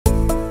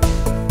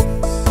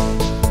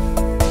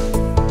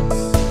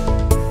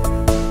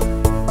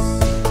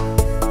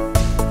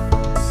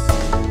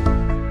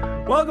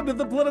Welcome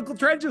to the Political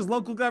Trenches,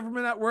 Local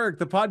Government at Work,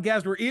 the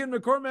podcast where Ian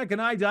McCormack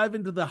and I dive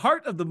into the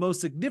heart of the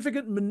most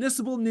significant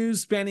municipal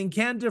news spanning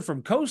Canada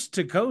from coast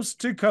to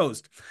coast to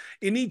coast.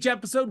 In each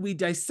episode, we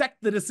dissect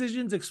the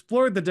decisions,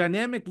 explore the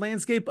dynamic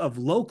landscape of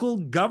local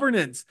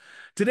governance.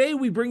 Today,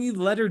 we bring you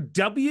the letter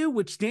W,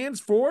 which stands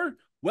for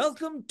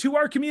Welcome to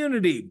our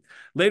community.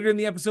 Later in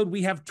the episode,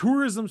 we have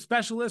tourism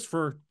specialist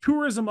for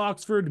Tourism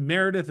Oxford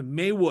Meredith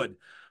Maywood.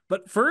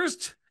 But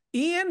first,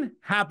 Ian,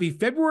 happy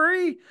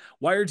February.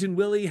 Wiarton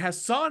Willie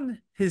has sawn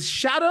his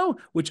shadow,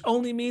 which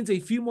only means a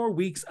few more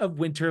weeks of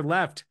winter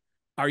left.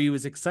 Are you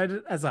as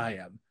excited as I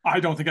am? I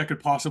don't think I could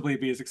possibly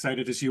be as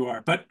excited as you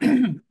are, but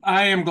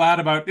I am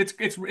glad about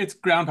it's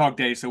Groundhog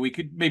Day, so we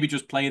could maybe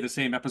just play the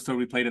same episode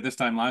we played at this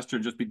time last year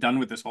and just be done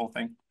with this whole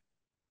thing.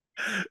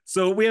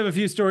 So we have a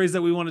few stories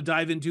that we want to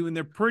dive into, and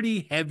they're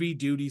pretty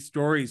heavy-duty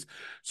stories.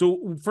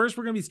 So first,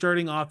 we're going to be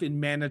starting off in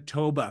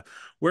Manitoba,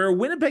 where a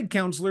Winnipeg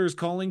councillor is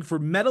calling for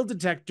metal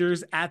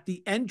detectors at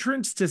the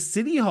entrance to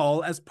City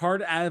Hall as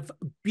part of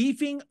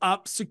beefing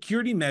up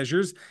security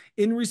measures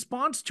in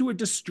response to a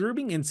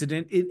disturbing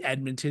incident in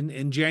Edmonton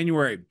in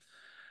January.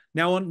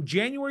 Now, on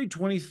January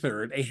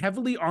 23rd, a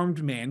heavily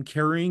armed man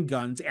carrying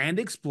guns and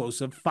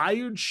explosive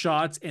fired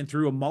shots and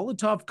threw a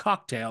Molotov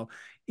cocktail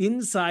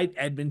inside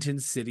Edmonton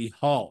City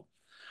Hall.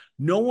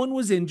 No one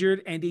was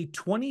injured, and a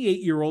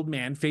 28-year-old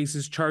man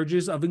faces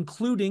charges of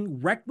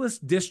including reckless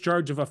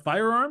discharge of a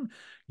firearm,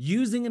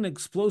 using an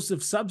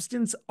explosive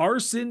substance,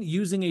 arson,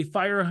 using a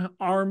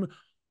firearm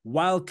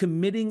while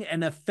committing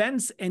an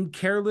offense, and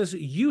careless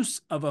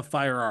use of a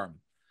firearm.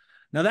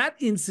 Now, that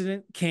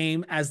incident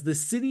came as the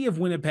city of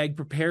Winnipeg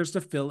prepares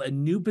to fill a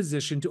new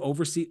position to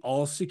oversee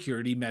all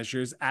security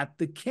measures at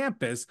the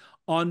campus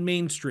on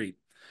Main Street.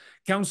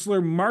 Councillor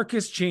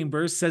Marcus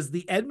Chambers says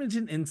the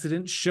Edmonton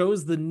incident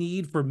shows the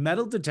need for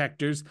metal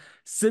detectors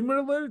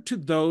similar to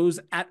those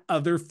at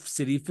other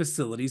city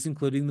facilities,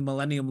 including the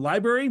Millennium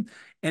Library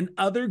and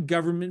other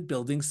government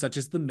buildings such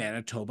as the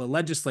Manitoba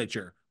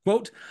Legislature.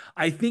 Quote,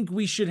 I think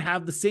we should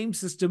have the same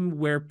system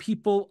where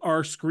people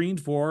are screened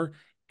for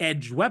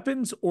edged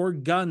weapons or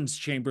guns,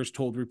 Chambers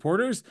told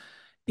reporters.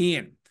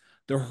 Ian,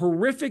 the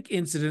horrific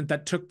incident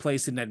that took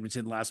place in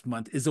Edmonton last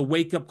month is a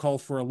wake-up call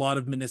for a lot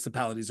of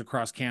municipalities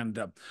across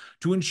Canada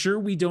to ensure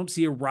we don't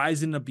see a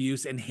rise in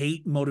abuse and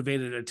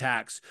hate-motivated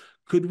attacks.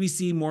 Could we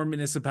see more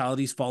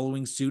municipalities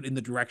following suit in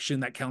the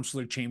direction that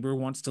Councillor Chamber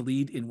wants to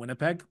lead in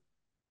Winnipeg?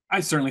 I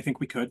certainly think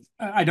we could.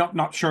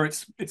 Not sure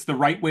it's the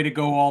right way to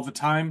go all the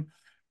time,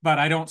 but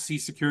I don't see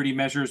security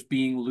measures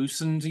being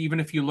loosened. Even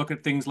if you look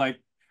at things like,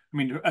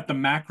 at the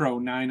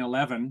macro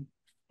 9/11,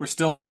 we're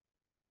still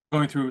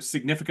going through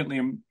significantly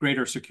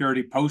greater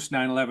security post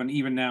 9/11,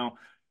 even now,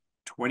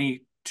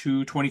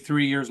 22,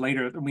 23 years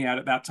later than we had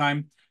at that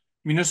time.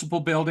 Municipal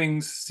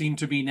buildings seem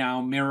to be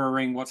now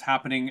mirroring what's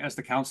happening, as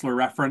the councillor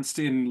referenced,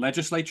 in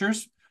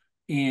legislatures,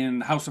 in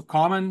the House of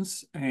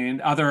Commons,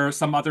 and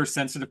some other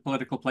sensitive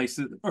political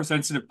places or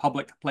sensitive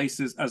public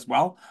places as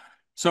well.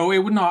 So it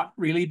would not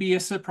really be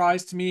a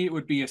surprise to me. It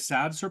would be a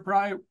sad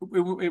surprise.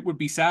 It would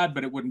be sad,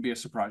 but it wouldn't be a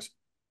surprise.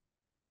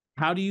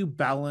 How do you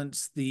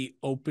balance the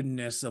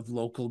openness of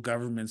local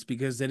governments,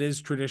 because it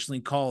is traditionally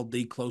called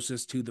the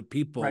closest to the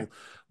people, right,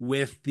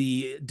 with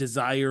the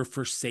desire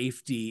for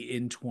safety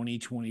in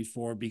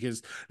 2024?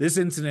 Because this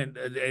incident,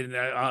 and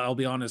I'll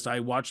be honest, I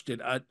watched it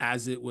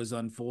as it was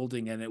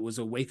unfolding, and it was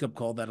a wake-up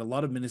call that a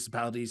lot of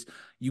municipalities,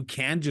 you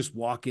can just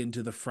walk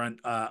into the front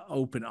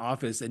open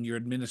office and your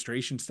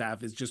administration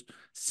staff is just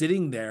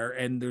sitting there,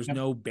 and there's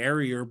no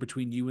barrier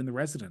between you and the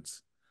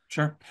residents.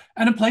 Sure.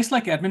 And a place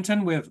like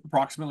Edmonton with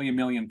approximately 1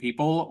 million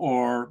people,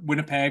 or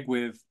Winnipeg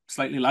with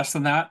slightly less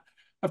than that,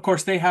 of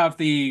course, they have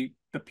the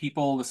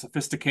people, the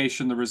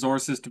sophistication, the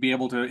resources to be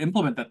able to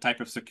implement that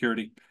type of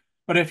security.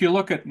 But if you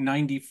look at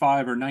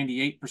 95 or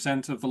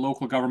 98% of the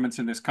local governments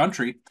in this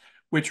country,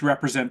 which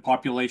represent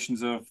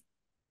populations of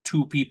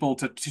 2 people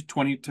to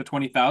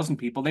 20,000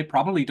 people, they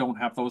probably don't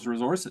have those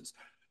resources.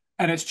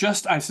 And it's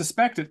just, I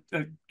suspect,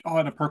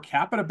 on a per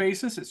capita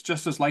basis, it's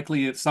just as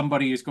likely that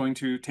somebody is going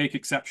to take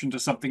exception to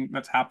something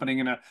that's happening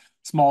in a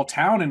small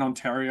town in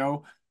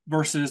Ontario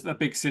versus the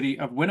big city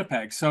of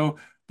Winnipeg. So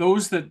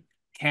those that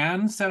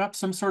can set up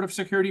some sort of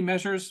security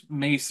measures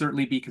may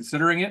certainly be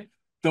considering it.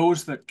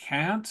 Those that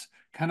can't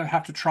kind of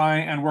have to try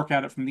and work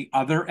at it from the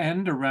other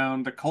end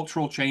around the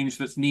cultural change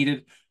that's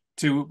needed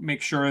to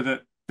make sure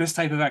that this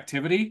type of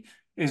activity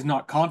is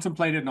not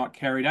contemplated, not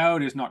carried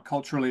out, is not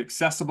culturally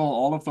accessible,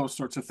 all of those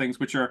sorts of things,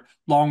 which are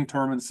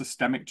long-term and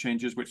systemic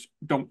changes, which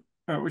don't,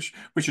 which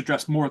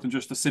address more than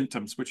just the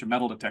symptoms, which a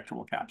metal detector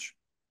will catch.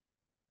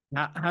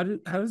 How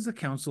does the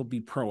council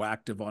be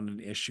proactive on an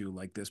issue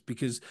like this?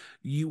 Because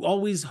you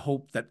always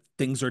hope that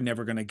things are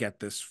never going to get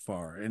this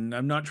far. And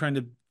I'm not trying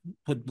to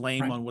put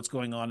blame on what's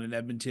going on in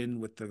Edmonton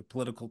with the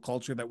political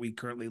culture that we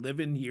currently live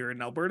in here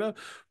in Alberta,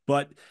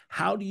 but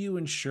how do you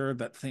ensure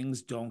that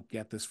things don't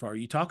get this far?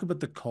 You talk about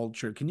the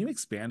culture. Can you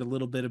expand a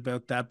little bit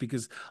about that?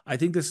 Because I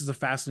think this is a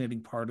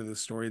fascinating part of the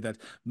story that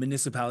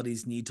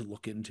municipalities need to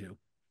look into.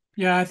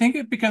 Yeah, I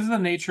think because of the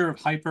nature of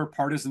hyper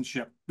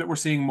partisanship that we're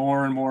seeing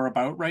more and more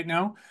about right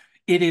now,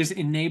 It is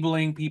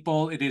enabling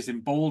people. It is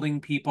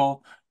emboldening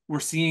people. We're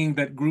seeing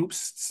that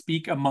groups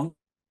speak among each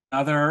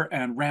other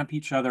and ramp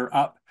each other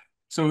up.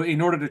 So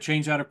in order to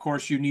change that, of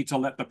course, you need to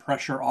let the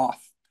pressure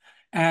off.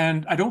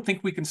 And I don't think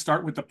we can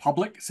start with the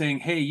public saying,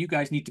 hey, you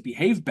guys need to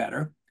behave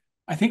better.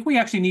 I think we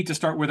actually need to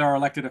start with our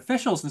elected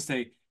officials and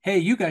say, hey,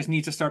 you guys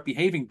need to start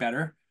behaving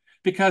better.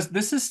 Because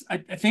this is, I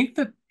think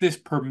that this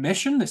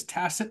permission, this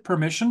tacit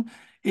permission,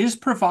 is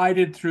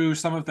provided through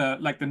some of the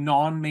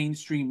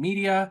non-mainstream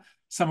media,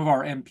 some of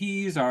our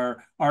MPs,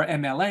 our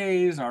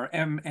MLAs, our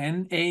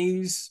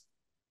MNAs,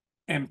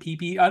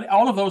 MPP,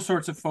 all of those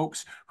sorts of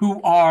folks who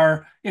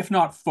are, if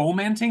not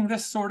fomenting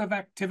this sort of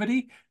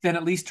activity, then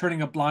at least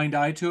turning a blind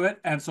eye to it.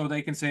 And so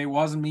they can say, it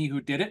wasn't me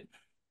who did it.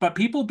 But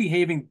people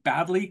behaving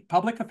badly,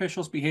 public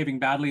officials behaving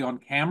badly on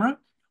camera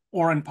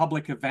or in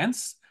public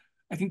events,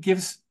 I think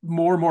gives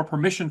more and more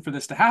permission for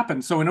this to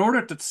happen. So in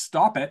order to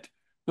stop it,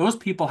 those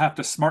people have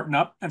to smarten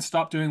up and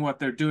stop doing what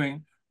they're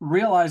doing,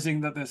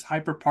 realizing that this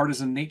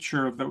hyper-partisan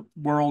nature of the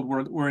world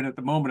we're in at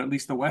the moment, at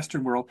least the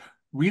Western world,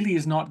 really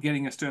is not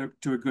getting us to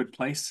a good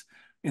place.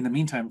 In the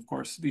meantime, of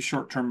course, these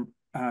short-term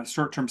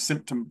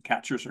symptom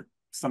catchers are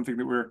something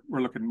that we're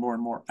looking more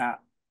and more at.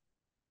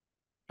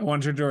 I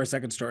want to turn to our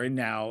second story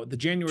now. The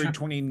January Sure.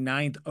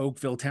 29th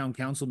Oakville Town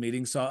Council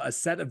meeting saw a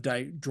set of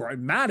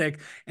dramatic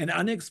and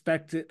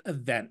unexpected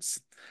events.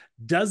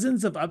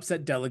 Dozens of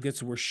upset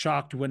delegates were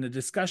shocked when a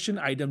discussion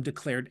item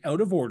declared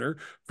out of order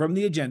from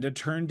the agenda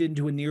turned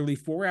into a nearly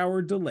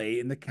 4-hour delay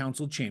in the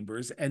council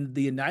chambers and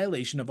the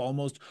annihilation of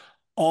almost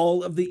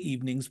all of the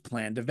evening's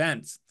planned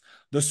events.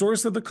 The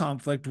source of the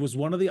conflict was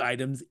one of the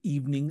item's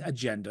evening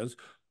agendas,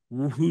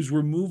 whose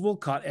removal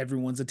caught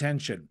everyone's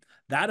attention.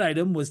 That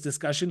item was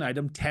discussion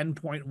item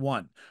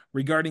 10.1,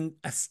 regarding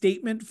a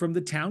statement from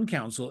the town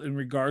council in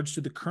regards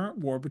to the current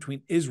war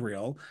between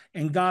Israel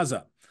and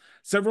Gaza.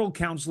 Several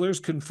councillors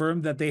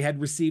confirmed that they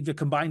had received a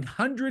combined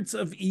hundreds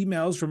of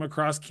emails from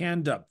across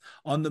Canada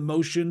on the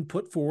motion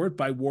put forward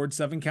by Ward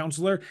 7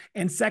 councillor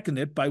and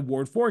seconded by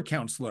Ward 4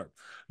 councillor.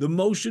 The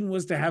motion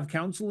was to have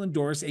council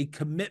endorse a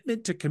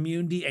commitment to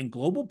community and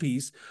global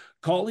peace,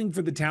 calling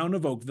for the town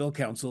of Oakville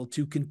Council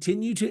to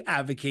continue to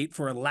advocate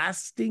for a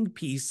lasting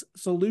peace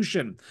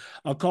solution,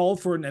 a call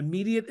for an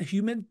immediate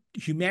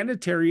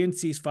humanitarian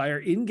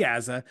ceasefire in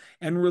Gaza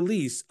and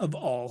release of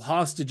all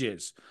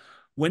hostages.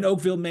 When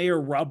Oakville Mayor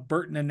Rob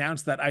Burton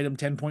announced that item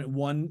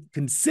 10.1,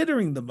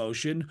 considering the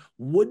motion,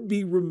 would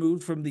be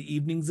removed from the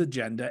evening's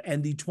agenda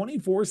and the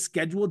 24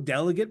 scheduled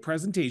delegate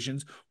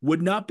presentations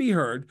would not be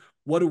heard,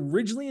 what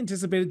originally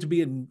anticipated to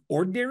be an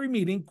ordinary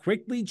meeting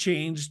quickly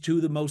changed to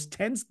the most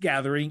tense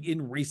gathering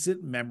in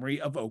recent memory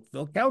of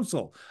Oakville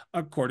Council,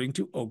 according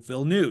to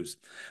Oakville News.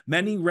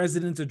 Many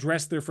residents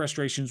addressed their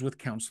frustrations with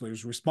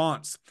councillors'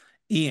 response.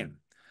 Ian,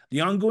 the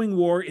ongoing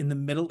war in the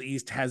Middle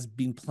East has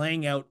been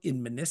playing out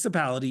in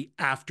municipality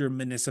after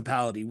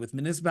municipality, with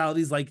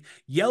municipalities like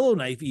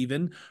Yellowknife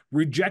even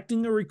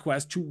rejecting a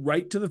request to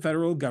write to the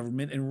federal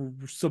government in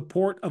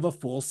support of a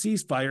full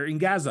ceasefire in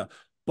Gaza,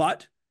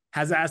 but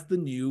has asked the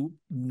new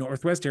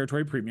Northwest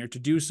Territory Premier to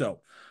do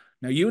so.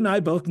 Now, you and I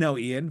both know,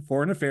 Ian,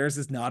 foreign affairs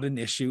is not an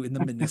issue in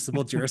the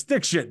municipal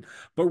jurisdiction,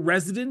 but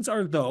residents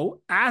are,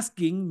 though,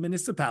 asking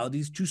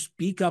municipalities to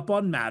speak up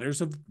on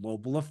matters of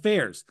global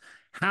affairs.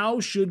 How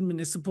should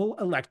municipal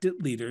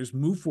elected leaders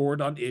move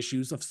forward on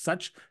issues of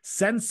such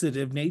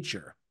sensitive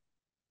nature?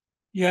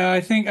 Yeah,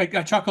 I think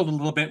I chuckled a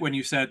little bit when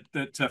you said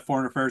that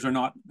foreign affairs are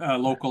not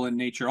local in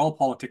nature. All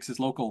politics is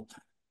local.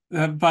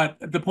 But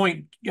the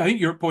point, I think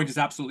your point is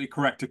absolutely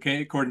correct.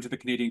 Okay, according to the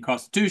Canadian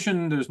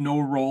Constitution, there's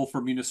no role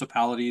for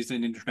municipalities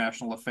in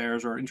international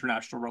affairs or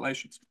international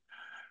relations.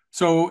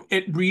 So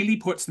it really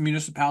puts the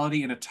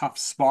municipality in a tough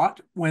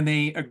spot when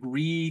they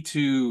agree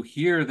to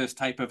hear this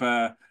type of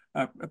a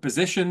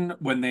position,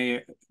 when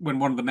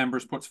one of the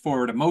members puts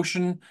forward a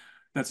motion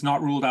that's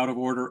not ruled out of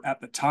order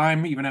at the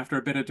time, even after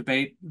a bit of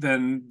debate,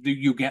 then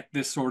you get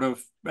this sort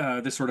of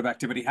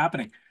activity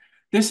happening.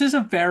 This is a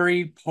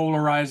very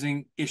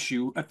polarizing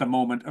issue at the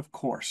moment, of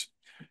course.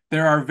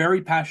 There are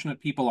very passionate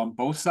people on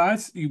both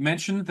sides. You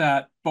mentioned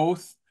that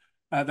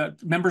that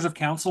members of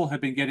council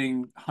have been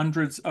getting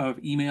hundreds of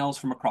emails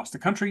from across the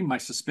country. My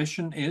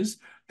suspicion is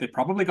they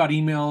probably got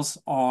emails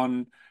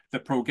on the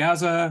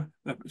pro-Gaza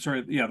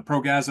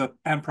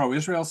and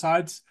pro-Israel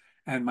sides.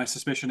 And my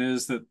suspicion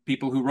is that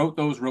people who wrote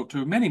those wrote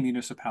to many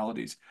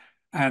municipalities.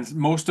 And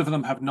most of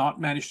them have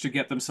not managed to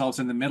get themselves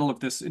in the middle of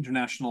this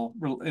international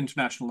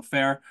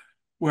affair.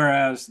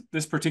 Whereas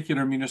this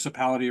particular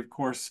municipality, of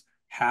course,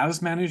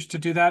 has managed to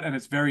do that, and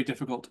it's very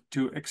difficult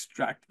to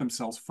extract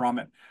themselves from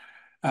it.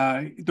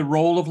 The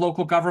role of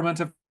local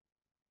government,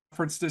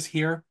 for instance,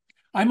 here,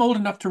 I'm old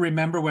enough to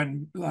remember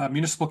when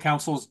municipal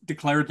councils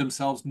declared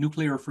themselves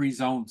nuclear-free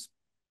zones,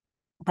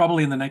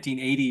 probably in the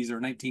 1980s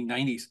or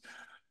 1990s.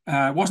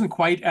 It wasn't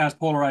quite as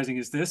polarizing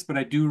as this, but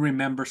I do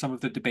remember some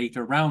of the debate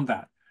around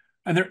that.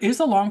 And there is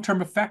a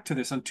long-term effect to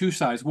this on two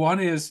sides. One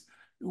is,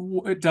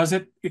 does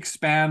it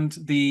expand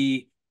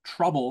the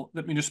trouble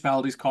that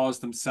municipalities cause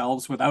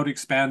themselves without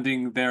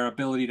expanding their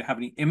ability to have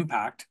any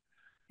impact?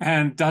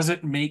 And does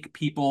it make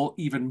people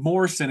even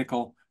more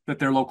cynical that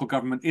their local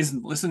government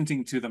isn't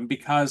listening to them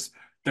because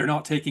they're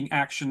not taking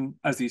action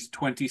as these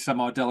 20 some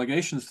odd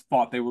delegations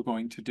thought they were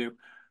going to do?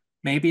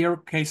 Maybe a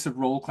case of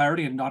role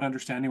clarity and not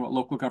understanding what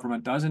local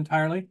government does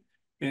entirely.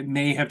 It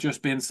may have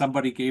just been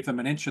somebody gave them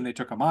an inch and they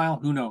took a mile.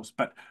 Who knows?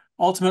 But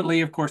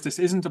ultimately, of course, this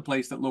isn't a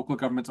place that local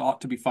governments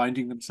ought to be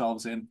finding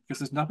themselves in because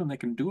there's nothing they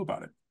can do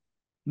about it.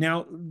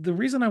 Now, the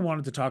reason I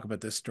wanted to talk about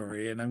this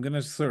story, and I'm going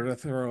to sort of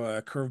throw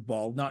a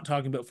curveball, not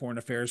talking about foreign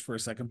affairs for a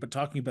second, but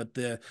talking about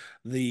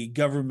the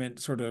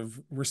government sort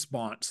of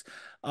response.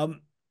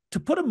 To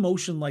put a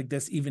motion like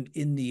this even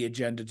in the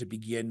agenda to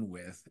begin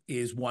with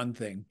is one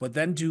thing, but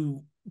then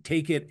to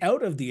take it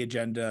out of the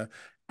agenda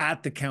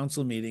at the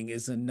council meeting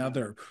is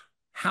another.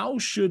 How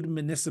should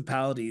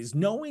municipalities,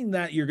 knowing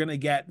that you're going to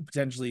get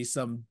potentially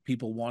some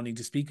people wanting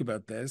to speak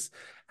about this,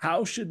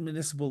 how should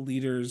municipal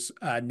leaders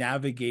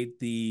navigate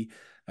the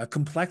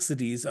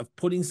complexities of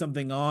putting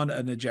something on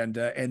an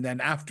agenda and then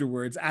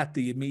afterwards at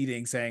the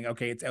meeting saying,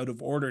 okay, it's out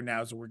of order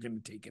now, so we're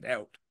going to take it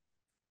out?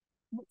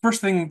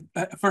 First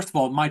of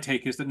all, my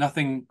take is that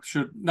nothing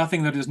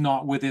that is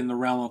not within the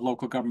realm of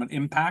local government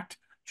impact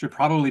should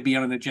probably be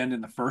on an agenda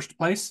in the first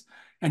place.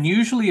 And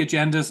usually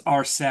agendas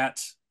are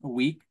set a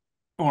week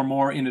or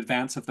more in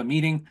advance of the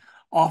meeting,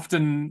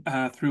 often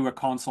through a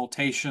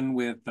consultation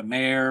with the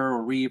mayor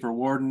or reeve or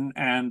warden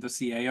and the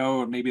CAO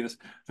or maybe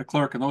the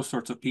clerk and those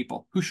sorts of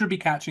people who should be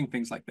catching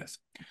things like this.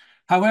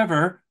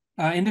 However,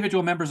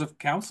 individual members of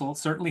council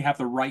certainly have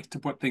the right to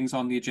put things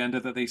on the agenda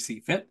that they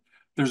see fit.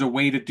 There's a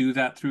way to do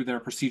that through their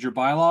procedure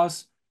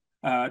bylaws.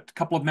 A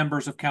couple of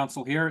members of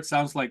council here, it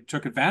sounds like,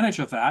 took advantage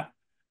of that,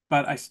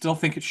 but I still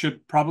think it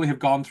should probably have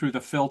gone through the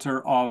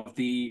filter of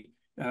the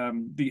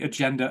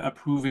agenda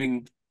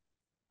approving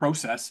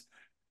process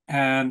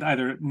and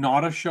either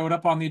not have showed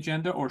up on the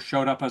agenda or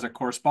showed up as a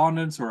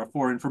correspondence or a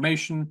for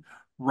information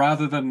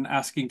rather than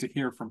asking to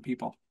hear from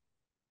people.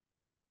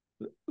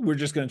 We're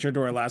just going to turn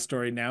to our last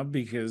story now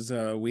because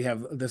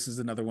this is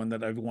another one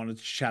that I wanted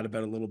to chat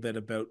about a little bit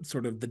about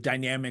sort of the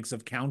dynamics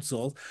of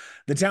council.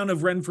 The town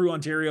of Renfrew,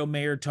 Ontario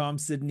Mayor Tom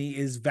Sidney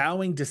is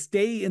vowing to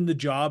stay in the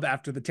job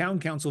after the town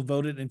council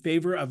voted in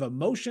favor of a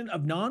motion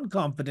of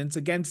non-confidence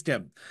against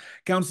him.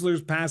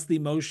 Councillors passed the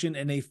motion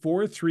in a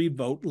 4-3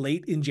 vote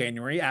late in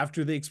January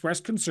after they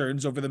expressed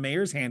concerns over the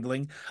mayor's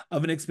handling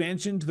of an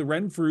expansion to the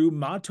Renfrew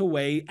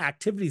Mataway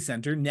Activity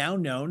Centre, now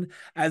known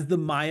as the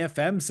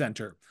MyFM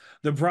Centre.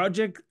 The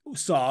project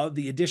saw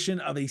the addition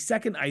of a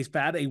second ice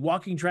pad, a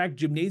walking track,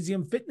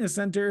 gymnasium, fitness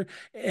center,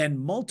 and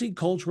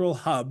multicultural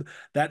hub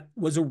that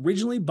was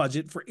originally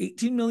budgeted for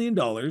 $18 million,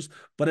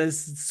 but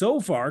has so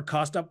far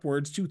cost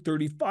upwards to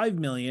 $35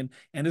 million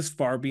and is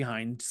far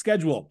behind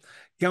schedule.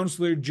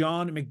 Councillor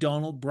John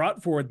McDonald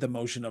brought forward the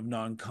motion of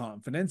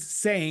non-confidence,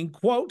 saying,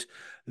 quote,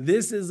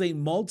 "This is a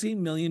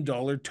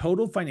multi-million-dollar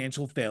total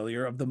financial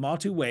failure of the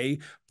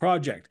Mataway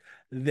project.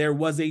 There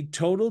was a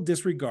total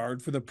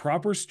disregard for the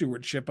proper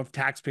stewardship of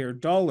taxpayer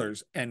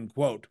dollars," end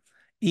quote.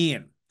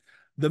 Ian,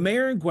 the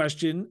mayor in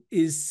question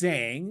is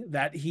saying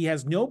that he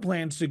has no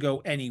plans to go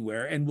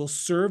anywhere and will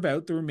serve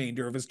out the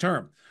remainder of his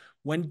term.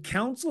 When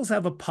councils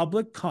have a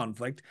public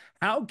conflict,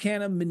 how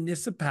can a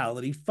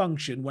municipality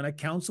function when a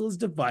council is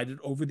divided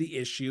over the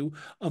issue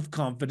of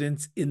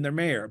confidence in their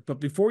mayor? But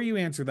before you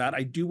answer that,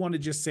 I do want to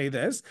just say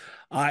this.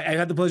 I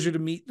had the pleasure to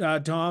meet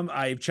Tom.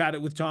 I've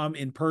chatted with Tom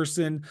in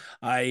person.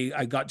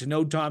 I got to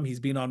know Tom. He's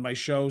been on my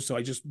show, so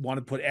I just want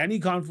to put any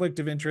conflict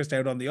of interest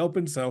out on the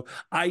open. So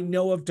I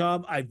know of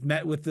Tom. I've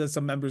met with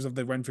some members of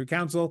the Renfrew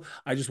Council.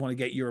 I just want to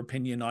get your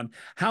opinion on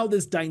how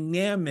this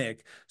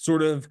dynamic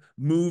sort of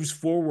moves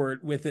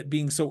forward with it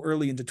being so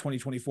early into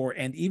 2024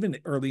 and even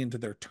early into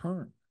their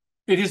term.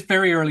 It is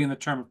very early in the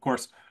term, of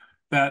course,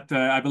 that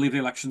I believe the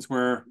elections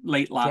were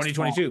late last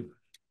 2022. fall.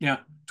 Yeah,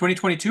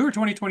 2022 or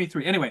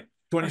 2023. Anyway,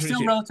 we're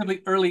still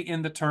relatively early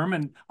in the term,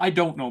 and I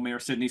don't know Mayor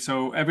Sidney,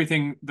 so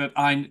everything that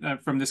I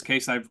from this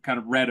case I've kind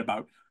of read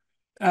about.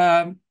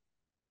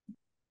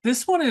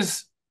 This one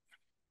is,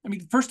 I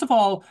mean, first of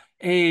all,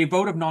 a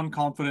vote of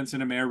non-confidence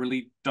in a mayor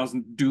really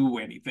doesn't do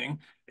anything.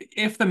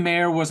 If the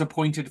mayor was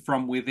appointed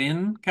from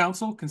within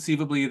council,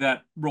 conceivably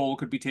that role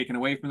could be taken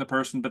away from the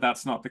person, but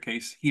that's not the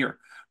case here.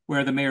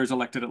 Where the mayor is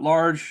elected at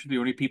large, the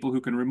only people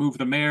who can remove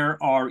the mayor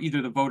are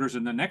either the voters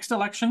in the next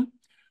election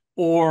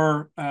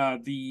or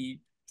the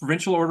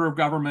provincial order of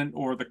government,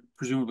 or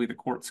presumably the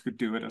courts could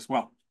do it as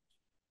well.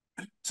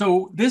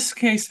 So this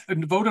case, a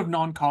vote of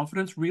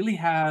non-confidence really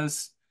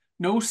has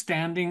no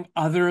standing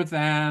other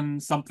than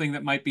something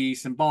that might be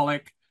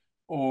symbolic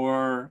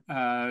or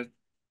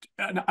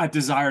a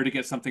desire to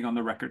get something on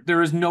the record.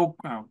 There's no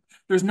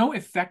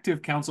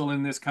effective council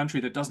in this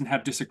country that doesn't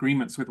have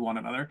disagreements with one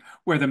another,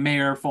 where the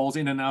mayor falls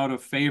in and out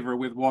of favor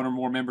with one or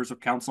more members of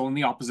council, and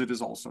the opposite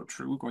is also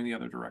true, going the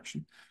other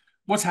direction.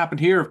 What's happened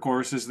here, of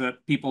course, is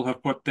that people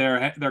have put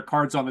their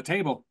cards on the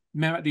table.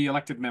 The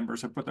elected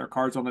members have put their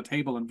cards on the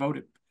table and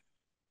voted.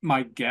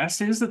 My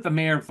guess is that the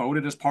mayor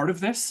voted as part of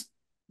this,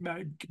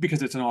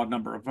 because it's an odd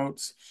number of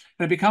votes.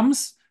 And it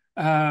becomes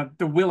the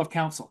will of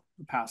council.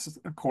 pass,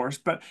 of course.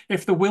 But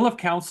if the will of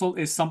council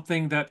is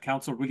something that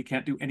council really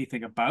can't do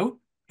anything about,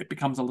 it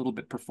becomes a little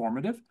bit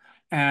performative.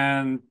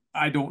 And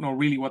I don't know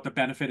really what the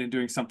benefit in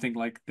doing something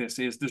like this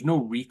is. There's no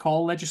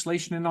recall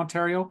legislation in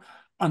Ontario,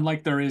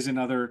 unlike there is in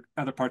other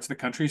parts of the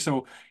country.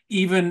 So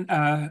even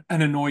an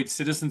annoyed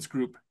citizens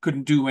group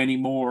couldn't do any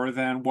more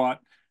than what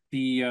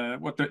the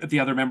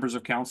other members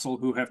of council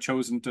who have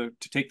chosen to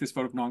take this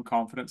vote of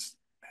non-confidence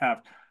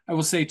have. I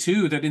will say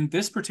too that in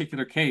this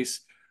particular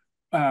case,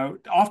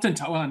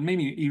 oftentimes, well, and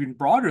maybe even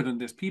broader than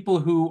this, people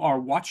who are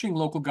watching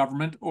local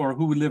government or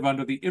who live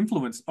under the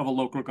influence of a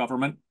local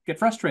government get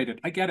frustrated.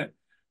 I get it.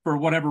 For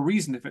whatever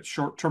reason, if it's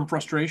short-term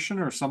frustration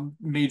or some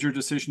major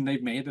decision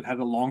they've made that had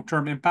a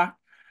long-term impact,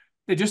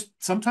 they just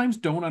sometimes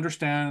don't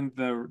understand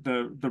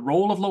the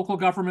role of local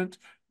government,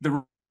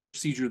 the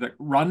procedure that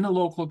run a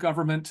local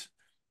government,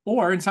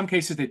 or in some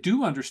cases they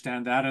do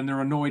understand that and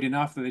they're annoyed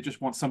enough that they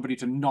just want somebody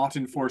to not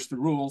enforce the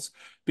rules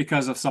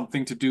because of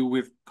something to do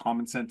with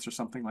common sense or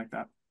something like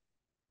that.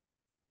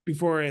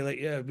 Before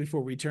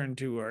we turn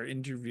to our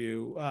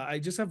interview, I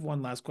just have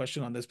one last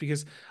question on this,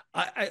 because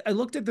I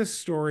looked at this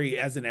story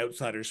as an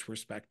outsider's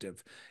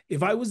perspective.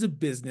 If I was a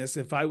business,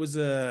 if I was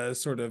a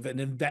sort of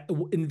an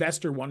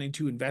investor wanting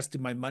to invest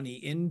in my money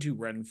into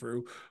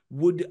Renfrew,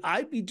 would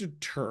I be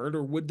deterred,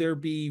 or would there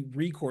be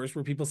recourse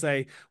where people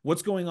say,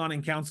 what's going on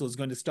in council is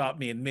going to stop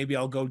me, and maybe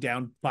I'll go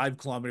down 5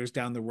 kilometers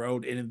down the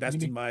road and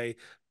invest in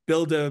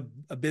build a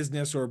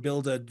business or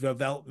build a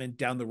development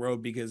down the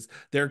road because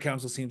their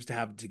council seems to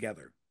have it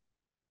together?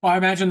 Well, I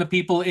imagine the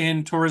people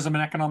in tourism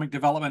and economic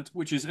development,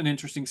 which is an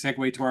interesting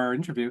segue to our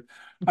interview,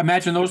 I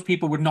imagine those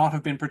people would not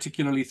have been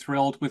particularly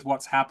thrilled with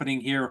what's happening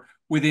here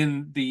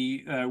within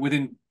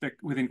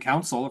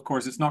council. Of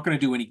course, it's not going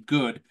to do any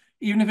good.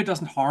 Even if it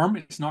doesn't harm,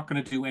 it's not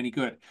going to do any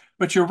good.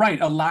 But you're right,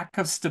 a lack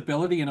of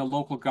stability in a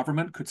local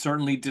government could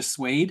certainly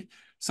dissuade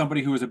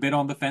somebody who is a bit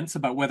on the fence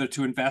about whether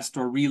to invest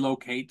or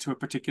relocate to a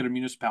particular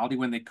municipality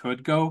when they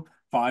could go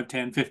 5,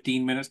 10,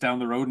 15 minutes down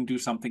the road and do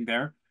something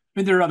there. I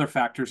mean, there are other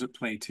factors at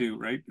play too,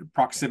 right?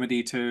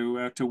 Proximity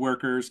to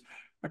workers,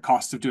 the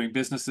cost of doing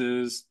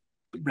businesses,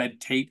 red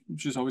tape,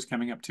 which is always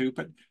coming up too.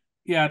 But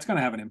yeah, it's going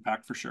to have an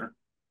impact for sure.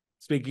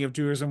 Speaking of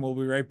tourism, we'll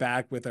be right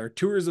back with our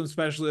tourism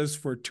specialist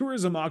for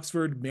Tourism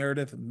Oxford,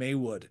 Meredith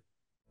Maywood.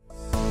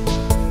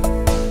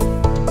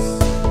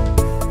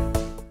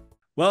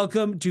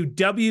 Welcome to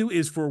W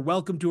is for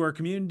Welcome to Our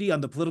Community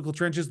on the Political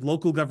Trenches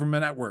Local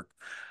Government Network.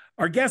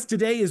 Our guest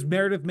today is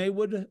Meredith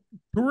Maywood,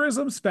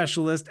 tourism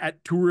specialist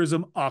at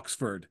Tourism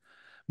Oxford.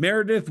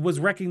 Meredith was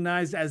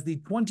recognized as the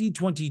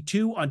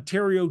 2022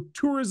 Ontario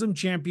Tourism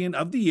Champion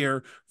of the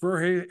Year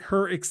for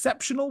her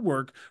exceptional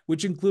work,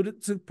 which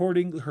included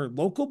supporting her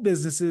local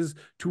businesses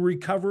to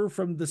recover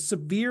from the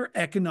severe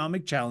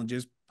economic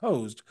challenges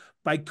posed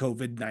by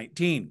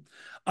COVID-19.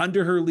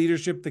 Under her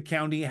leadership, the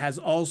county has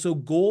also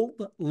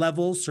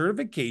gold-level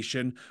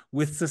certification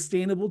with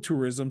Sustainable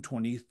Tourism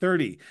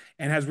 2030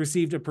 and has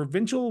received a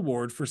provincial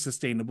award for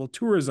sustainable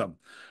tourism.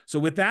 So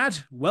with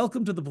that,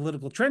 welcome to the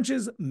Political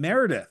Trenches,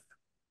 Meredith.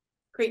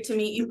 Great to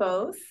meet you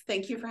both.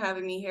 Thank you for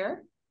having me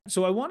here.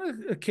 So I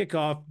want to kick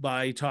off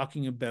by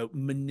talking about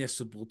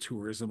municipal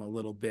tourism a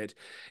little bit,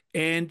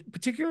 and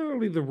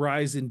particularly the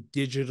rise in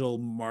digital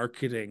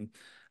marketing.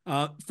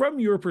 From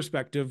your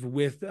perspective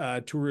with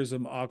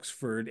Tourism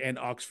Oxford and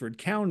Oxford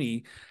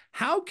County,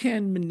 how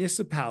can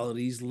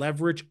municipalities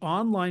leverage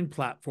online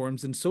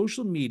platforms and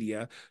social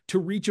media to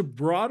reach a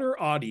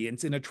broader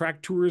audience and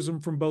attract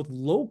tourism from both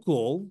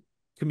local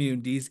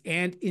communities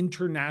and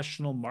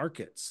international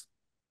markets?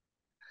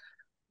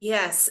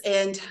 Yes,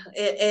 and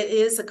it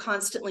is a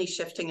constantly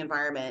shifting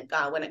environment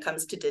when it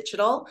comes to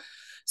digital.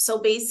 So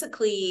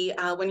basically,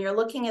 when you're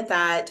looking at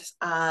that,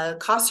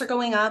 costs are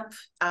going up.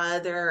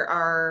 There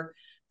are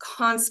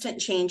constant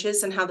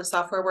changes in how the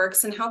software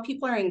works and how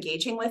people are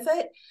engaging with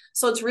it.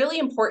 So it's really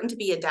important to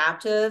be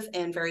adaptive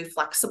and very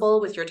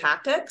flexible with your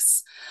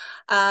tactics.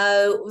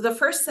 The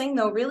first thing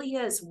though really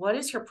is, what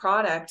is your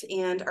product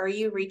and are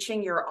you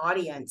reaching your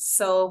audience?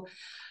 So,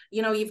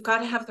 you know, you've got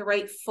to have the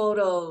right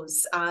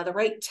photos, the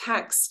right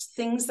text,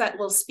 things that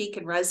will speak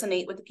and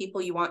resonate with the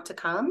people you want to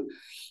come,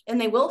 and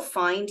they will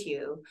find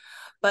you.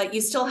 But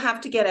you still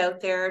have to get out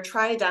there,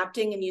 try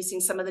adapting and using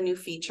some of the new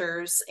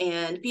features,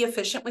 and be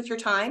efficient with your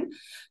time.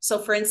 So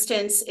for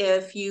instance,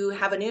 if you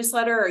have a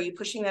newsletter, are you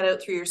pushing that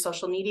out through your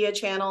social media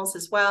channels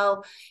as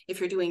well? If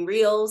you're doing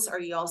reels, are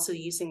you also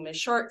using the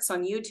shorts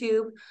on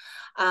YouTube?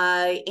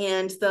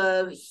 And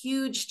the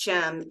huge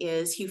gem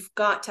is you've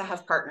got to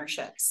have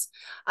partnerships,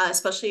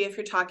 especially if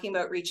you're talking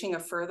about reaching a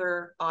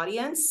further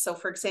audience. So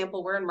for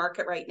example, we're in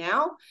market right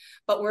now,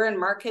 but we're in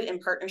market in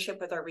partnership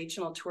with our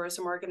regional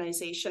tourism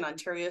organization,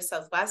 Ontario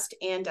Southwest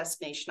and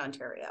Destination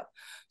Ontario.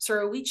 So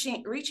we're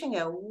reaching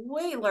a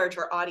way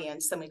larger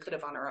audience than we could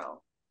have on our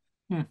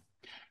own.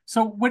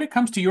 So when it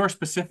comes to your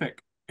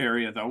specific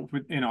area though,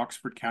 in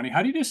Oxford County,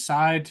 how do you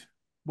decide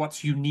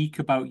what's unique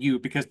about you?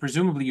 Because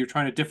presumably you're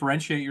trying to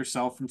differentiate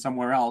yourself from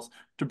somewhere else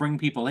to bring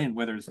people in,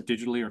 whether it's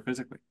digitally or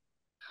physically.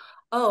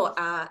 Oh,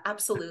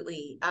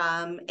 absolutely.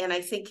 And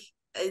I think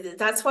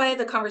that's why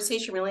the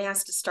conversation really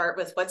has to start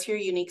with what's your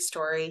unique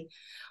story?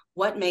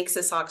 What makes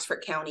this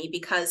Oxford County?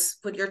 Because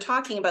when you're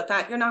talking about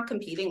that, you're not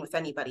competing with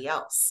anybody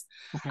else.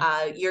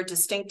 Okay. You're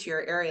distinct to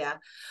your area.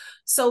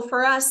 So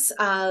for us,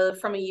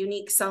 from a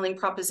unique selling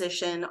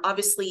proposition,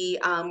 obviously,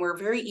 we're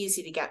very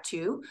easy to get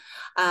to.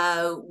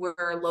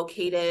 We're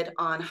located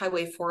on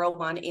Highway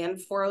 401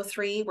 and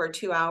 403. We're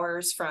 2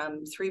 hours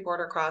from 3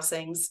 border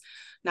crossings,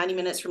 90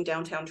 minutes from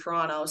downtown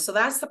Toronto. So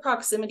that's the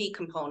proximity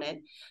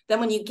component. Then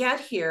when you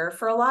get here,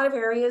 for a lot of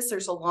areas,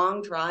 there's a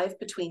long drive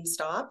between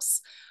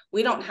stops.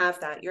 We don't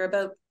have that. You're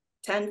about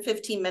 10,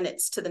 15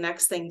 minutes to the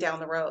next thing down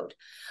the road.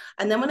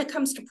 And then when it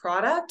comes to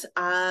product,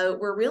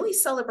 we're really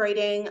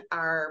celebrating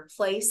our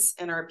place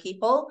and our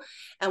people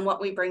and what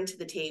we bring to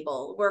the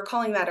table. We're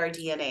calling that our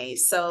DNA.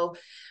 So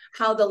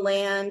how the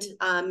land,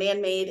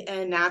 man-made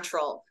and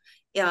natural,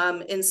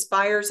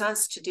 inspires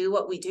us to do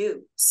what we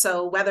do.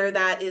 So whether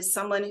that is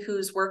someone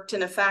who's worked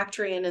in a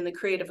factory and in the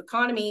creative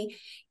economy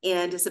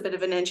and is a bit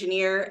of an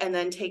engineer and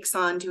then takes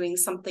on doing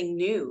something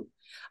new,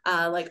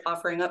 like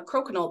offering up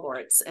crokinole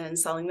boards and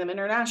selling them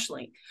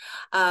internationally.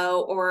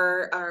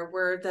 Or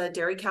we're the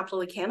dairy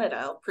capital of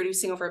Canada,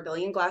 producing over 1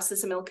 billion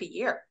glasses of milk a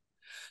year.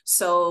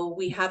 So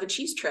we have a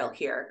cheese trail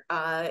here,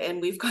 and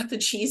we've got the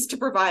cheese to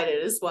provide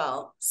it as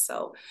well.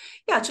 So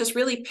yeah, just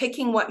really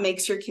picking what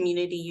makes your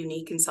community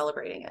unique and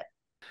celebrating it.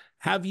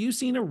 Have you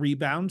seen a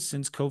rebound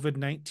since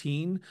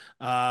COVID-19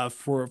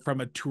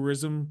 from a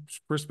tourism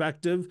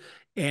perspective?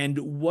 And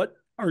what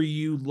are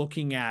you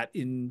looking at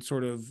in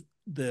sort of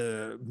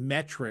the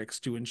metrics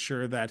to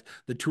ensure that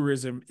the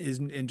tourism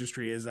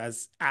industry is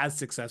as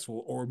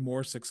successful or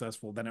more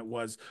successful than it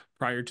was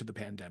prior to the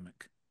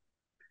pandemic?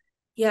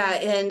 Yeah,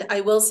 and I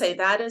will say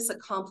that is a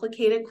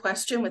complicated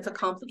question with a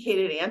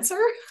complicated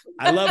answer.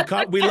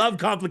 We love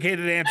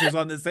complicated answers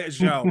on this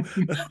show.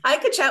 I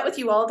could chat with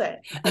you all day.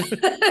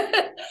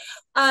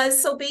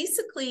 So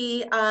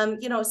basically,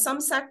 some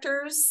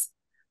sectors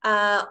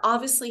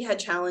obviously had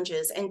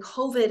challenges, and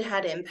COVID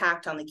had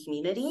impact on the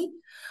community.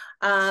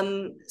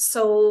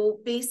 So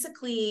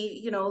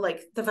basically,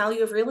 like the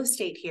value of real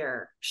estate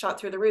here shot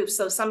through the roof.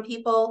 So some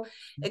people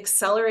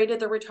accelerated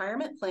their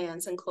retirement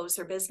plans and closed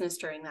their business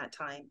during that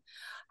time.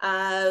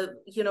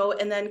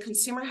 And then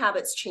consumer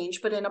habits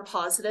changed, but in a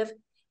positive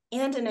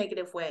and a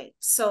negative way.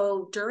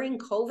 So during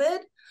COVID,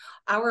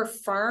 our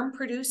farm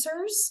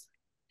producers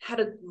had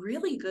a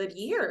really good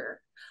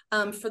year,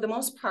 for the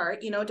most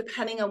part,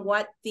 depending on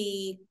what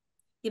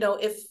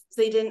if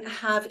they didn't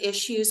have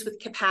issues with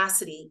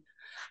capacity.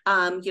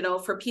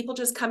 For people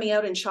just coming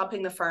out and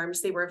shopping the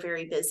farms, they were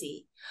very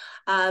busy.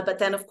 But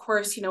then, of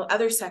course,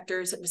 other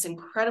sectors, it was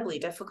incredibly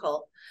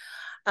difficult.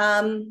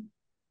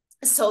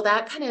 So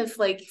that kind of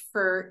like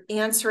for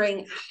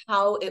answering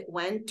how it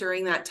went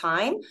during that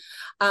time.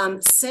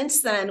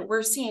 Since then,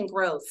 we're seeing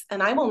growth.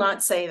 And I will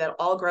not say that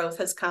all growth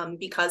has come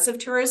because of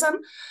tourism,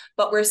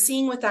 but we're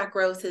seeing with that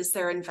growth is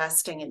they're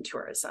investing in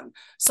tourism.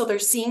 So they're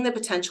seeing the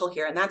potential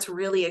here, and that's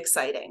really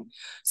exciting.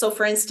 So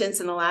for instance,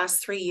 in the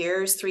last 3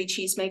 years, 3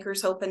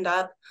 cheesemakers opened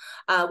up.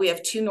 We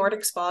have 2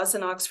 Nordic spas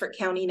in Oxford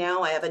County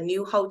now. I have a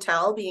new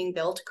hotel being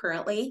built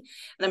currently,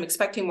 and I'm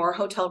expecting more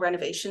hotel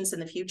renovations in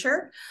the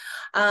future.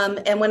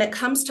 And when it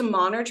comes to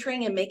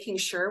monitoring and making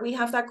sure we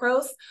have that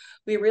growth,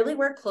 we really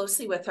work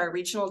closely with our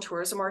regional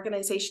tourism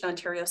organization,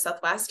 Ontario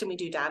Southwest, and we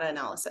do data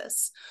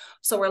analysis.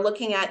 So we're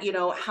looking at,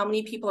 how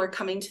many people are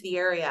coming to the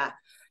area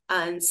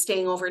and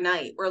staying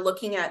overnight. We're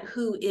looking at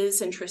who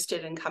is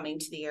interested in coming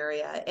to the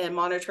area and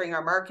monitoring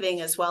our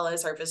marketing as well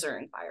as our visitor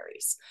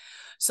inquiries.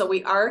 So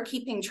we are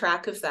keeping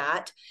track of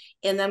that.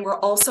 And then we're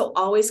also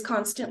always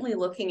constantly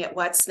looking at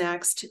what's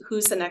next,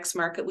 who's the next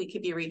market we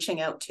could be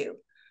reaching out to.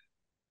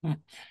 A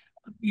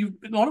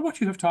lot of what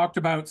you have talked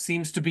about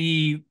seems to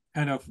be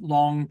kind of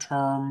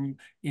long-term,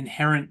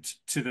 inherent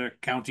to the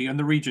county and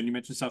the region. You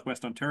mentioned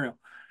Southwest Ontario.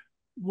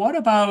 What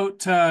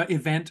about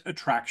event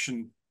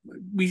attraction?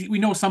 We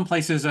know some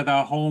places are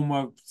the home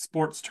of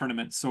sports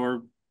tournaments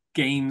or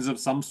games of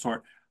some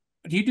sort.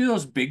 Do you do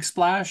those big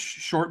splash,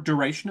 short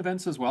duration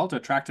events as well to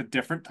attract a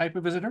different type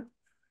of visitor?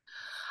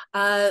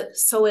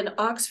 So in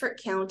Oxford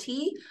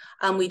County,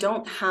 we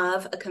don't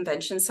have a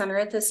convention center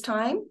at this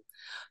time.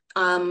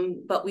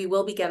 But we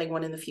will be getting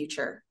one in the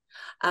future.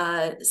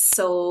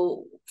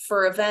 So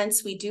for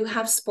events, we do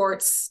have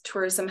sports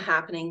tourism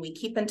happening. We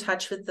keep in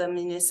touch with the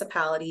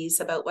municipalities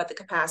about what the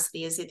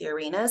capacity is at the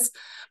arenas,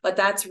 but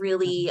that's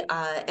really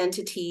an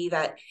entity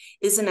that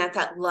isn't at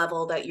that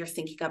level that you're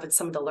thinking of in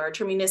some of the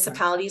larger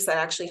municipalities that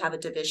actually have a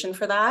division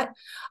for that.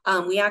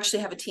 We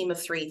actually have a team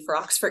of 3 for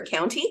Oxford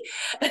County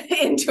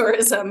in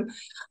tourism.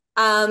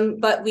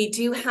 But we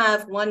do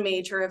have one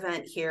major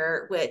event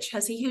here, which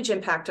has a huge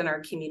impact on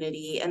our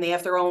community, and they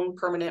have their own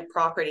permanent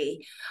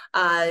property.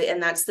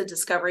 And that's the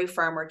Discovery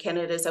Farm, where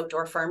Canada's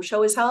Outdoor Farm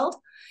Show is held.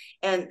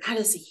 And that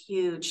is a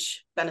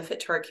huge benefit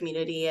to our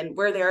community. And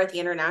we're there at the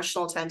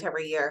international tent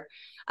every year,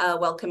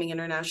 welcoming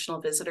international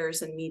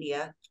visitors and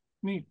media.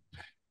 Neat.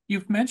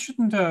 You've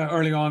mentioned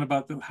early on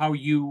about how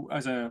you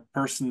as a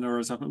person or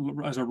as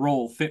a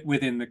role fit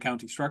within the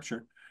county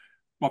structure.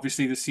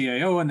 obviously the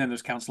CAO, and then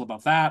there's council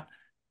above that.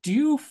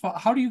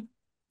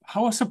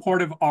 How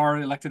supportive are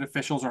elected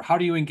officials, or how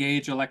do you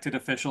engage elected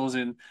officials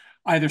in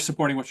either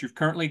supporting what you've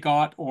currently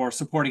got or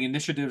supporting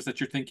initiatives that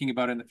you're thinking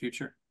about in the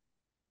future?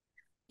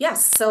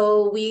 Yes,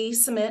 so we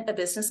submit a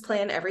business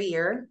plan every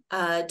year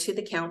to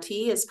the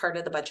county as part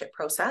of the budget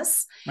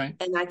process. Right.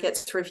 And that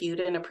gets reviewed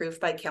and approved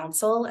by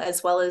council,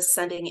 as well as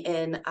sending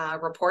in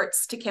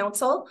reports to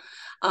council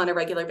on a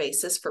regular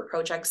basis for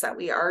projects that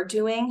we are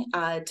doing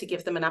to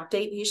give them an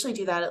update. We usually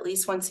do that at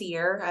least once a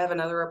year. I have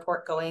another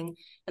report going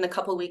in a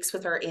couple of weeks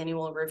with our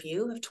annual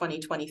review of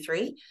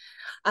 2023.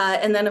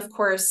 And then, of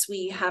course,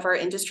 we have our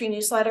industry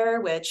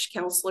newsletter, which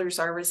councillors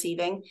are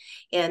receiving,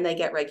 and they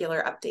get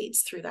regular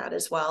updates through that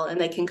as well. And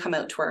they can come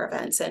out to our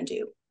events and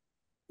do.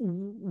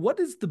 What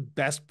is the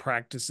best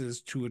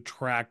practices to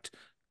attract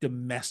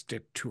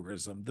domestic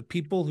tourism, the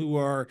people who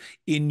are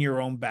in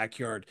your own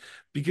backyard?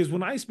 Because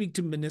when I speak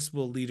to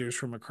municipal leaders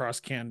from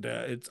across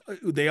Canada,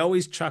 they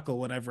always chuckle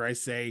whenever I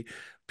say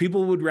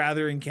people would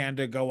rather in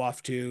Canada go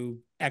off to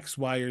X,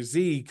 Y, or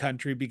Z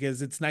country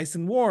because it's nice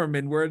and warm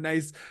and we're a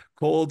nice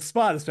cold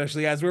spot,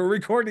 especially as we're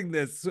recording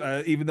this,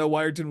 even though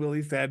Wyerton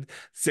Willie said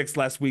 6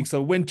 less weeks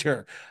of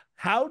winter.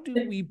 How do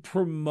we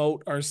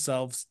promote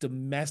ourselves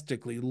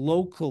domestically,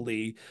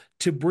 locally,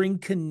 to bring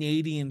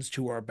Canadians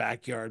to our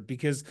backyard?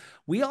 Because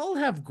we all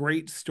have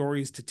great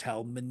stories to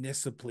tell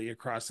municipally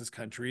across this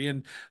country.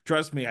 And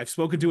trust me, I've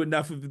spoken to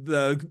enough of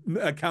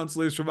the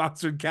councillors from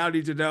Oxford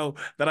County to know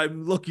that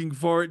I'm looking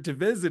forward to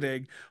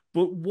visiting.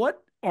 But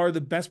what are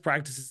the best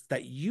practices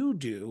that you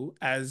do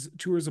as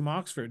Tourism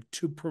Oxford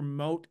to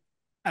promote,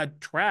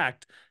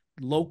 attract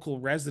local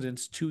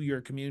residents to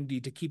your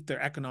community to keep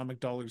their economic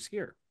dollars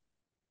here?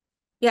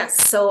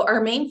 Yes, so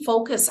our main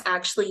focus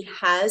actually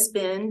has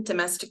been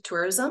domestic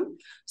tourism.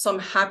 So I'm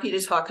happy to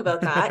talk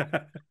about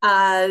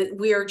that.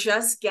 We are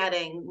just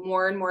getting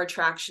more and more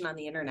traction on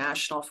the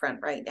international front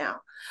right now.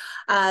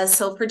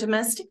 So for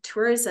domestic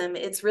tourism,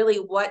 it's really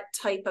what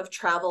type of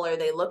travel are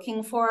they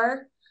looking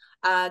for?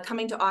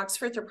 Coming to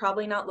Oxford, they're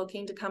probably not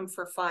looking to come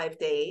for 5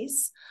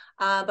 days,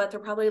 but they're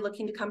probably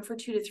looking to come for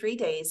 2 to 3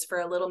 days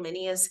for a little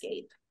mini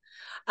escape.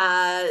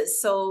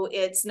 So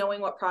it's knowing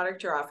what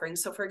product you're offering.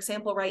 So for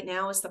example, right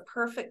now is the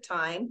perfect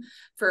time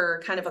for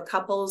kind of a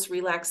couple's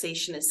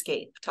relaxation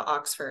escape to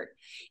Oxford.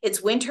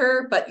 It's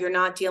winter, but you're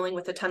not dealing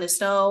with a ton of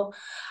snow.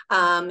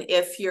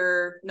 If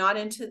you're not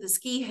into the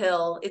ski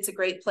hill, it's a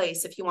great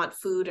place. If you want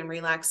food and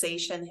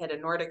relaxation, hit a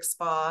Nordic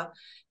spa,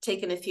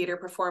 take in a theater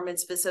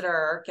performance, visit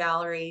our art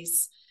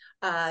galleries,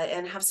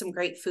 and have some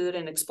great food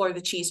and explore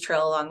the cheese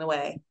trail along the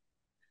way.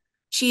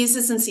 Cheese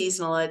isn't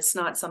seasonal. It's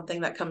not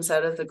something that comes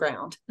out of the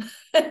ground.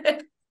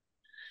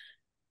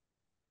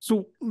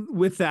 So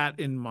with that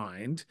in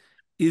mind,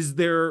 is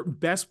there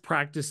best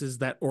practices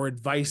that or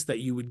advice that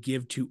you would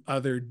give to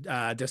other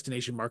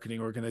destination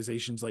marketing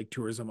organizations like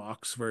Tourism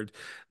Oxford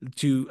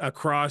to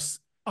across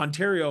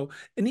Ontario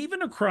and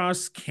even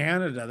across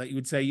Canada that you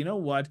would say, you know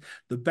what,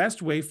 the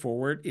best way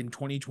forward in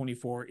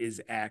 2024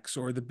 is X,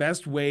 or the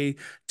best way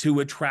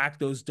to attract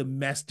those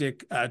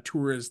domestic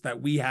tourists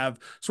that we have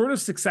sort of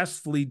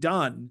successfully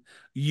done,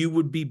 you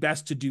would be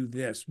best to do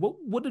this?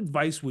 What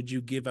advice would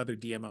you give other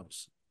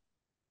DMOs?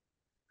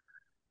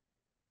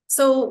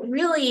 So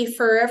really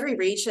for every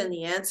region,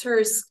 the answer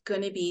is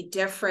going to be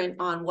different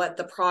on what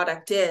the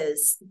product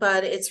is,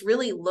 but it's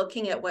really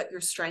looking at what your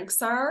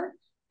strengths are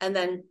and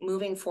then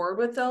moving forward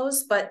with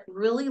those, but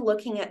really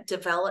looking at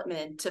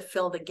development to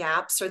fill the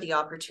gaps or the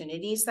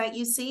opportunities that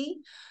you see.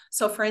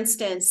 So for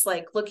instance,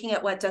 like looking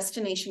at what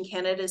Destination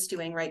Canada is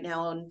doing right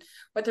now and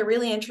what they're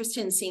really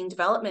interested in seeing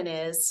development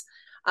is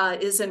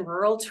in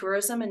rural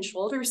tourism and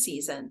shoulder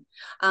season.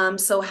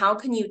 So how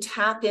can you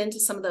tap into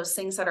some of those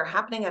things that are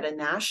happening at a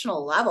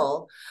national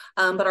level,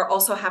 but are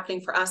also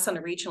happening for us on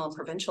a regional and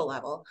provincial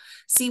level?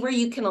 See where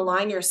you can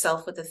align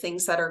yourself with the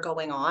things that are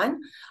going on.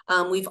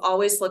 We've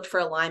always looked for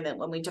alignment.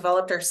 When we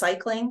developed our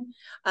cycling,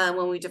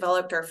 when we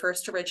developed our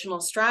first original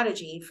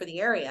strategy for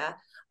the area,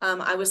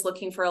 I was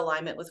looking for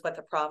alignment with what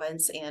the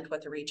province and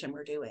what the region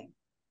were doing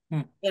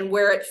and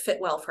where it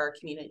fit well for our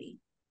community.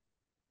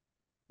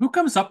 Who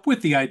comes up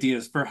with the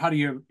ideas for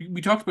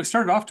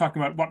started off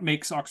talking about what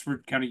makes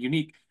Oxford County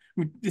unique.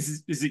 I mean,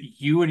 is it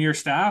you and your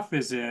staff?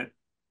 Is it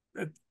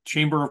a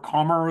Chamber of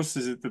Commerce?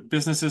 Is it the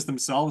businesses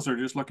themselves or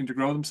just looking to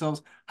grow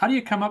themselves? How do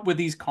you come up with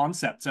these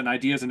concepts and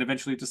ideas and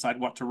eventually decide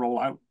what to roll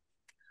out?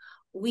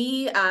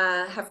 We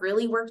have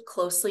really worked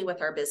closely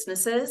with our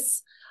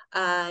businesses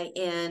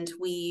and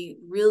we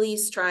really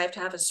strive to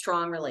have a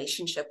strong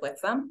relationship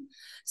with them.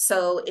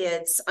 So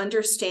it's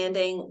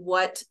understanding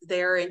what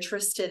they're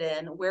interested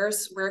in, where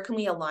can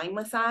we align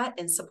with that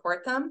and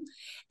support them,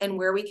 and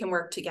where we can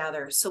work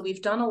together. So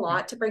we've done a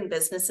lot to bring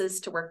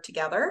businesses to work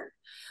together.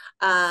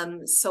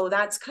 So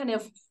that's kind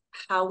of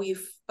how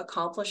we've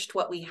accomplished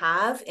what we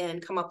have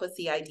and come up with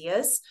the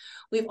ideas.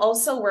 We've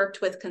also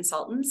worked with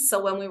consultants.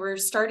 So when we were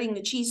starting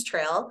the cheese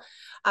trail,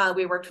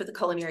 we worked with the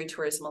Culinary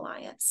Tourism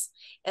Alliance,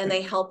 and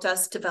they helped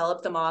us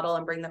develop the model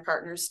and bring the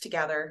partners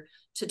together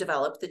to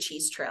develop the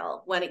cheese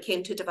trail. When it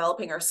came to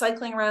developing our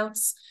cycling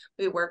routes,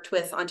 we worked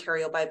with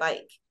Ontario by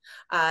Bike,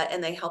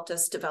 and they helped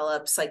us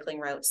develop cycling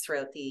routes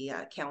throughout the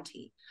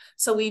county.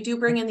 So we do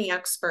bring in the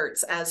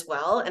experts as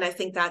well. And I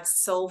think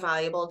that's so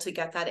valuable to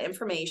get that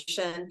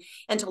information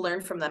and to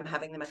learn from them,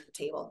 having them at the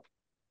table.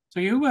 So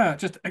you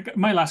just,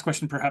 my last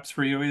question perhaps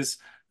for you is,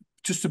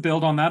 just to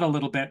build on that a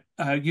little bit,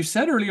 you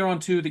said earlier on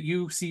too that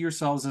you see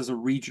yourselves as a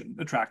region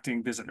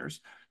attracting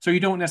visitors. So you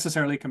don't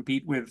necessarily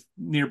compete with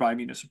nearby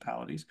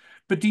municipalities,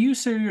 but do you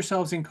see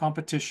yourselves in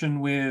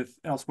competition with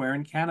elsewhere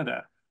in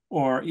Canada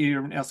or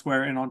even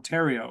elsewhere in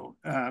Ontario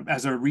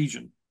as a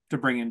region to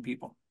bring in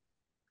people?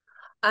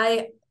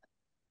 The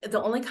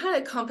only kind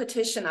of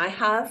competition I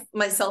have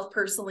myself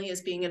personally is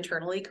being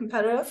internally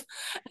competitive.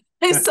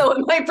 So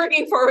am I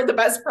bringing forward the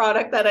best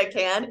product that I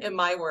can in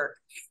my work?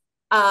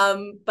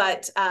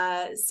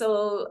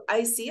 So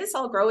I see us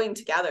all growing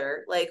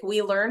together. Like,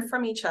 we learn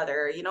from each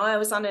other. You know, I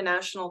was on a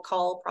national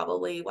call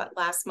probably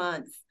last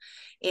month,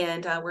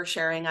 and we're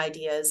sharing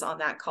ideas on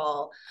that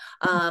call.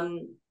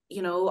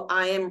 You know,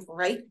 I'm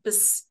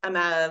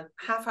a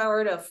half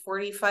hour to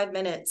 45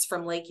 minutes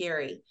from Lake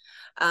Erie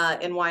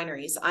in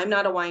wineries. I'm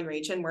not a wine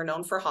region. We're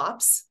known for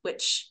hops,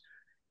 which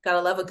gotta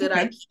love a good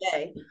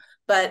IPA.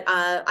 But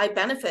I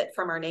benefit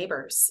from our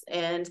neighbors,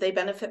 and they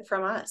benefit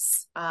from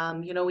us.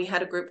 You know, we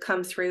had a group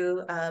come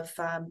through of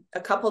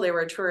a couple, they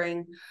were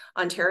touring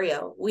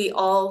Ontario. We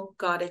all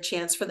got a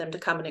chance for them to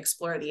come and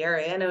explore the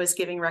area, and I was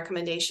giving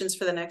recommendations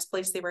for the next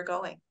place they were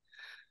going.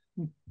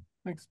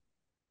 Thanks.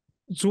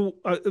 So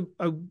I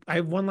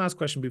have one last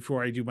question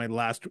before I do my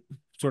last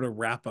sort of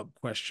wrap-up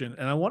question,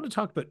 and I want to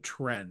talk about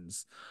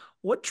trends.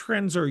 What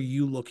trends are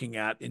you looking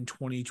at in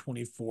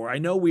 2024? I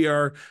know we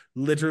are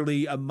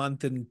literally a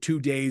month and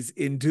 2 days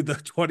into the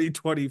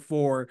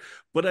 2024,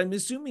 but I'm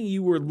assuming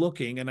you were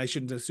looking, and I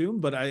shouldn't assume,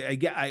 but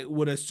I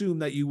would assume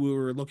that you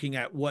were looking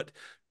at what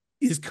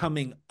is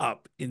coming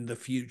up in the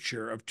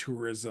future of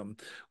tourism.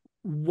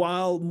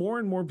 While more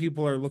and more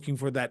people are looking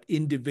for that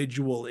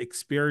individual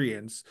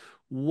experience,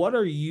 what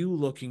are you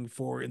looking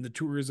for in the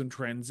tourism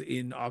trends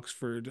in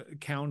Oxford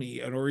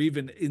County, or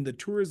even in the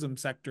tourism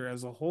sector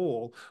as a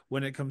whole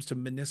when it comes to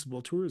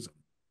municipal tourism?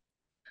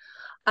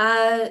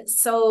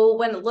 So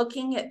when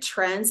looking at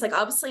trends, like,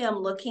 obviously I'm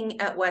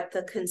looking at what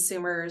the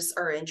consumers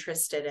are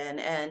interested in,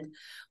 and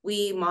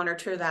we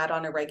monitor that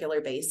on a regular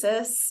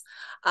basis.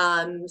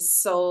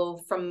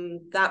 So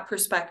from that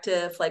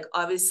perspective, like,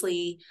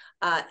 obviously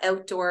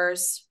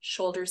outdoors,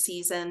 shoulder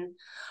season,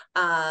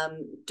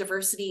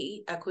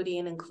 diversity, equity,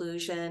 and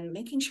inclusion,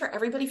 making sure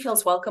everybody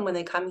feels welcome when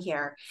they come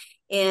here,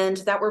 and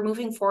that we're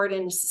moving forward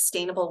in a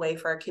sustainable way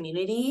for our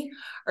community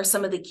are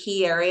some of the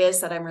key areas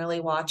that I'm really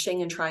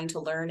watching and trying to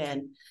learn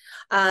in.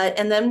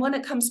 And then when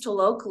it comes to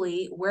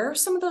locally, where are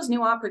some of those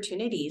new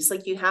opportunities?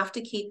 Like, you have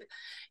to keep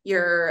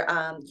you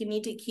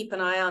need to keep an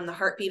eye on the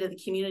heartbeat of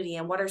the community,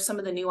 and what are some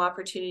of the new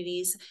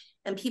opportunities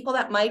and people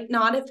that might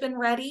not have been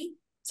ready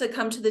to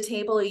come to the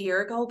table a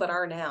year ago, but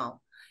are now,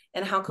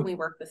 and how can we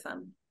work with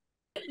them?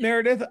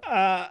 Meredith,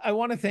 I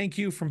want to thank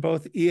you from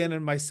both Ian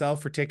and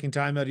myself for taking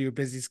time out of your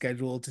busy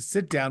schedule to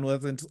sit down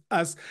with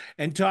us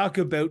and talk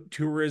about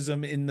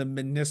tourism in the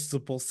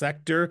municipal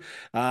sector.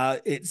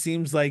 It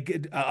seems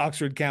like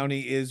Oxford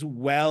County is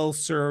well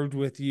served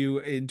with you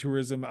in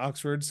Tourism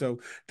Oxford. So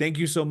thank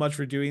you so much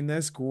for doing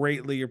this.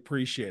 Greatly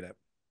appreciate it.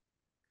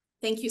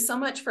 Thank you so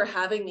much for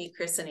having me,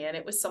 Chris and Ian.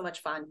 It was so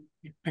much fun.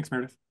 Thanks,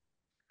 Meredith.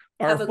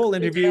 Our full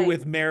interview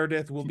with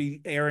Meredith will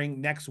be airing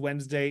next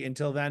Wednesday.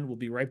 Until then, we'll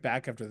be right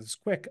back after this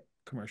quick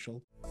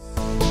commercial.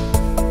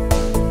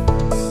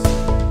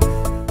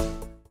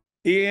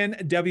 Ian,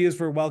 W is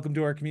for welcome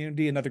to our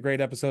community. Another great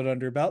episode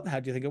under your belt.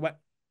 How do you think it went?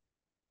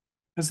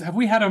 Have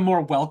we had a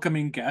more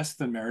welcoming guest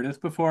than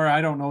Meredith before?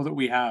 I don't know that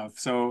we have.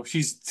 So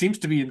she seems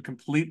to be in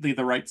completely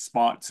the right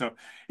spot. So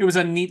it was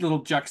a neat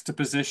little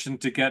juxtaposition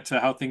to get to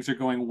how things are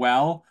going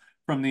well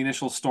from the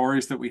initial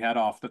stories that we had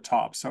off the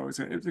top. So it was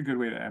a good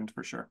way to end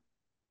for sure.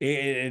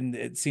 And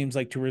it seems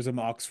like Tourism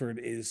Oxford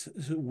is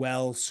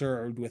well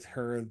served with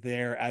her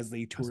there as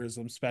the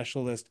tourism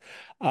specialist.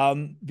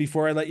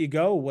 Before I let you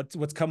go,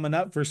 what's coming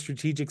up for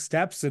strategic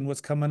steps, and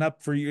what's coming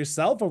up for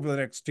yourself over the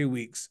next 2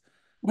 weeks?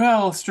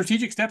 Well,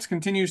 strategic steps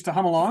continues to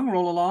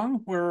roll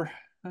along. We're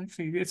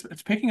actually,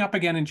 it's picking up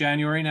again in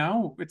January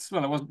now. It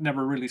wasn't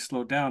never really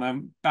slowed down.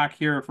 I'm back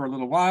here for a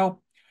little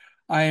while.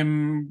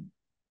 I'm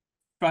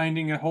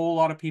finding a whole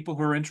lot of people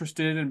who are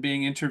interested in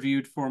being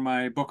interviewed for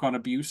my book on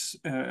abuse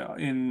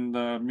in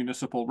the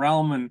municipal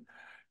realm, and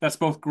that's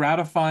both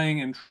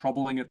gratifying and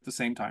troubling at the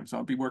same time. So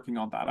I'll be working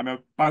on that.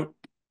 I've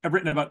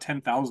written about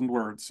 10,000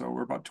 words, so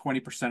we're about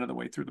 20% of the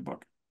way through the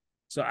book.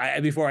 So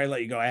before I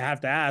let you go, I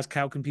have to ask,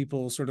 how can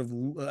people sort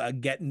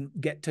of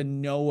get to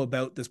know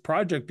about this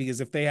project? Because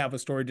if they have a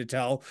story to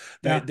tell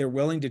that they're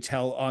willing to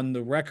tell on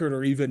the record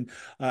or even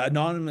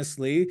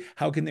anonymously,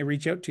 how can they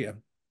reach out to you?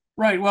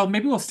 Right. Well,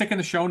 maybe we'll stick in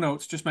the show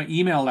notes just my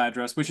email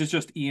address, which is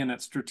just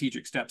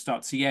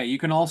ian@strategicsteps.ca. You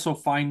can also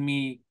find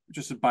me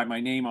just by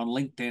my name on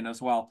LinkedIn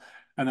as well.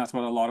 And that's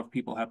what a lot of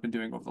people have been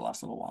doing over the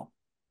last little while.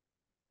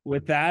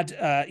 With that,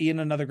 Ian,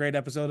 another great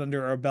episode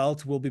under our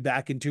belt. We'll be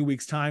back in 2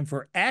 weeks' time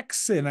for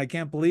X, and I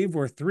can't believe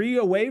we're 3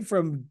 away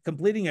from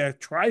completing a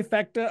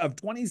trifecta of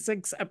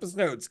 26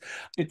 episodes.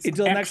 It's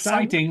until next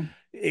time.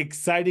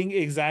 Exciting,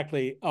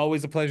 exactly.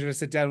 Always a pleasure to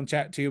sit down and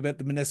chat to you about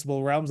the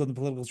municipal realms on the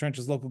Political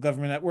Trenches Local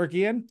Government Network,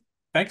 Ian.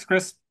 Thanks,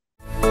 Chris.